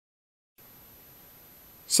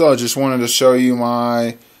So I just wanted to show you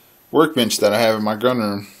my workbench that I have in my gun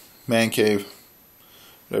room, man cave,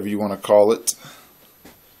 whatever you want to call it.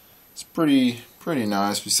 It's pretty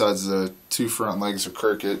nice, besides the two front legs are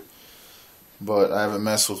crooked, but I haven't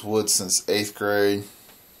messed with wood since 8th grade.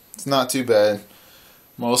 It's not too bad,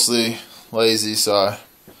 mostly lazy, so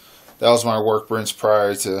that was my workbench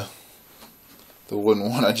prior to the wooden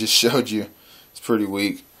one I just showed you. It's pretty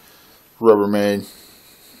weak, Rubbermaid.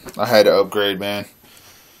 I had to upgrade, man.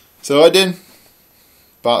 So I did.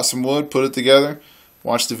 Bought some wood, put it together,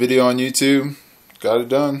 watched the video on YouTube, got it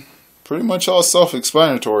done. Pretty much all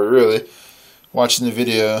self-explanatory, really. Watching the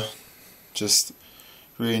video, just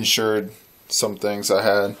reinsured some things I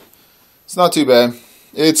had. It's not too bad.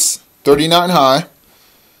 It's 39 high,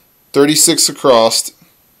 36 across,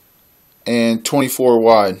 and 24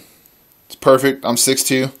 wide. It's perfect. I'm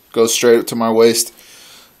 6'2", goes straight up to my waist.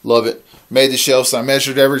 Love it. Made the shelves. I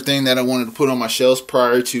measured everything that I wanted to put on my shelves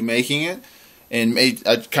prior to making it, and I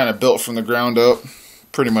kind of built from the ground up.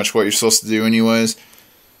 Pretty much what you're supposed to do anyways.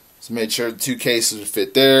 So made sure the two cases would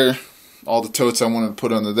fit there. All the totes I wanted to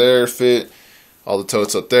put under there fit. All the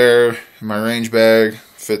totes up there in my range bag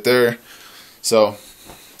fit there. So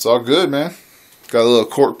it's all good, man. Got a little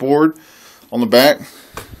cork board on the back.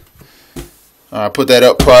 I put that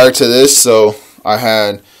up prior to this, so I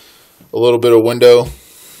had a little bit of window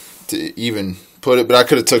to even put it, but I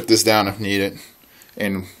could have took this down if needed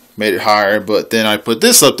and made it higher. But then I put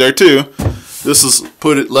this up there too. This was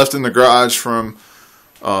left in the garage from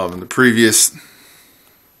the previous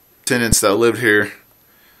tenants that lived here.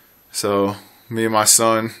 So me and my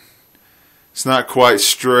son, it's not quite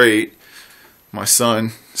straight. My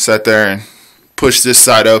son sat there and pushed this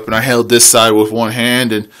side up, and I held this side with one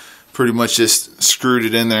hand and pretty much just screwed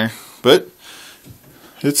it in there. But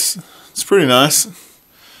it's pretty nice.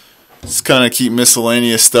 Just kind of keep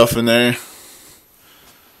miscellaneous stuff in there.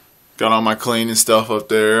 Got all my cleaning stuff up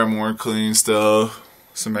there, more cleaning stuff,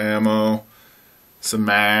 some ammo, some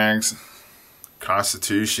mags,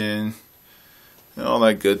 Constitution, and all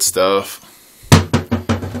that good stuff.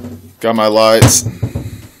 Got my lights.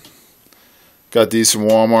 Got these from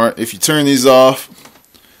Walmart. If you turn these off,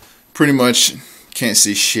 pretty much can't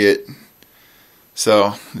see shit.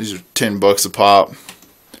 So these are $10 a pop,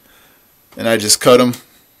 and I just cut them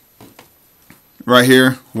right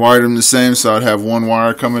here, wired them the same, so I'd have one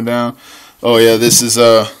wire coming down. Oh yeah, this is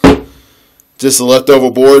just a leftover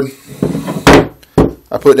board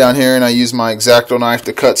I put down here, and I use my X-Acto knife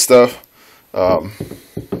to cut stuff.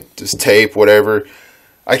 Just tape, whatever.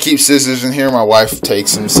 I keep scissors in here. My wife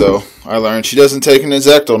takes them, so I learned she doesn't take an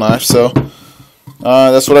X-Acto knife, so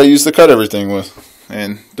that's what I use to cut everything with.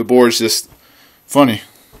 And the board's just funny.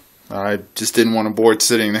 I just didn't want a board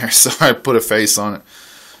sitting there, so I put a face on it.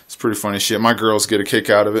 It's pretty funny shit. My girls get a kick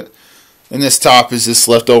out of it. And this top is this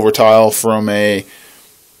leftover tile from a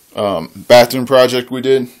bathroom project we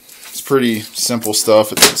did. It's pretty simple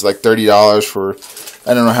stuff. It's like $30 for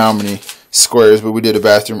I don't know how many squares, but we did a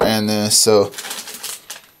bathroom and this. So it's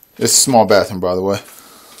a small bathroom, by the way.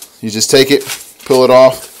 You just take it, peel it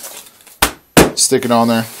off, stick it on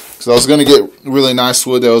there. So I was going to get really nice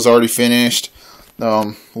wood that was already finished.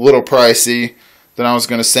 A little pricey. Then I was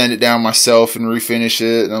going to sand it down myself and refinish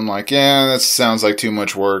it. And I'm like, yeah, that sounds like too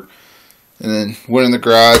much work. And then went in the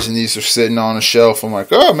garage, and these are sitting on a shelf. I'm like,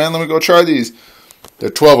 oh, man, let me go try these. They're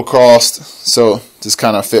 12 across, so just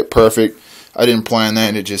kind of fit perfect. I didn't plan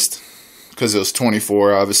that. It just, because it was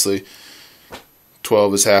 24, obviously,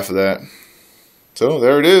 12 is half of that. So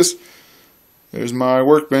there it is. There's my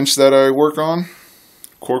workbench that I work on.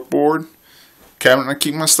 Cork board. Cabinet I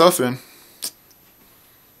keep my stuff in.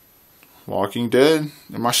 Walking Dead,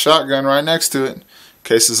 and my shotgun right next to it, in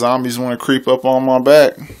case the zombies want to creep up on my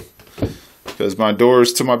back, because my door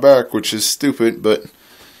is to my back, which is stupid, but I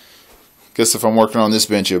guess if I'm working on this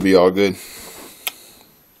bench, it'll be all good.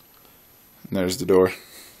 And there's the door.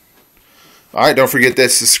 Alright, don't forget to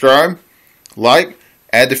subscribe, like,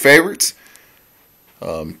 add to favorites,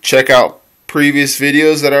 check out previous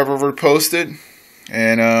videos that I've ever posted,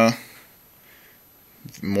 and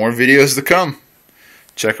more videos to come.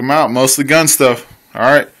 Check them out. Mostly gun stuff.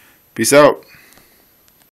 Alright. Peace out.